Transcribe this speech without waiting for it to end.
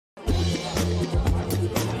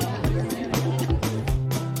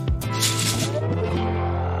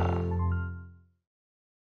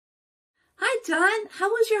how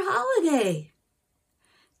was your holiday?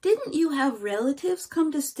 Didn't you have relatives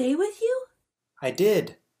come to stay with you? I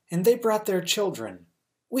did, and they brought their children.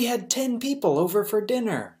 We had 10 people over for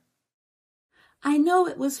dinner. I know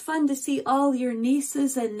it was fun to see all your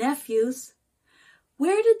nieces and nephews.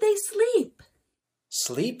 Where did they sleep?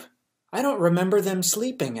 Sleep? I don't remember them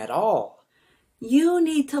sleeping at all. You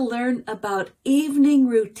need to learn about evening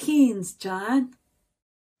routines, John.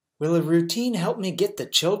 Will a routine help me get the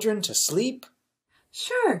children to sleep?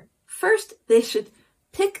 Sure. First, they should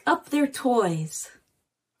pick up their toys.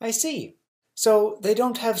 I see. So they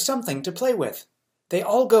don't have something to play with. They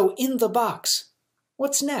all go in the box.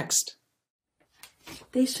 What's next?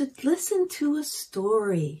 They should listen to a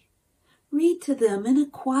story. Read to them in a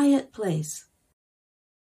quiet place.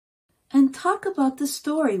 And talk about the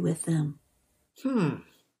story with them.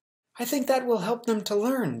 I think that will help them to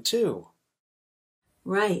learn, too.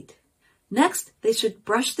 Right. Next, they should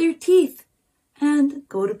brush their teeth and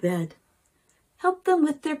go to bed. Help them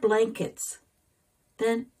with their blankets.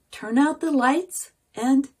 Then turn out the lights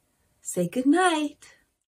and say good night.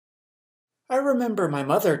 I remember my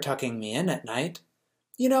mother tucking me in at night.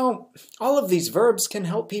 You know, all of these verbs can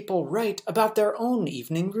help people write about their own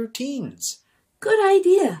evening routines. Good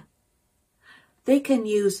idea. They can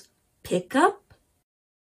use pick up,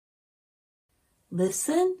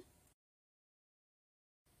 listen,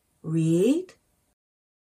 read,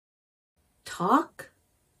 talk,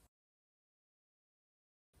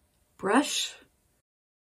 brush,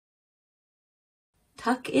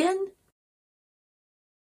 tuck in,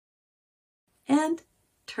 and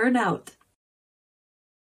turn out.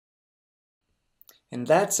 And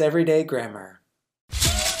that's everyday grammar.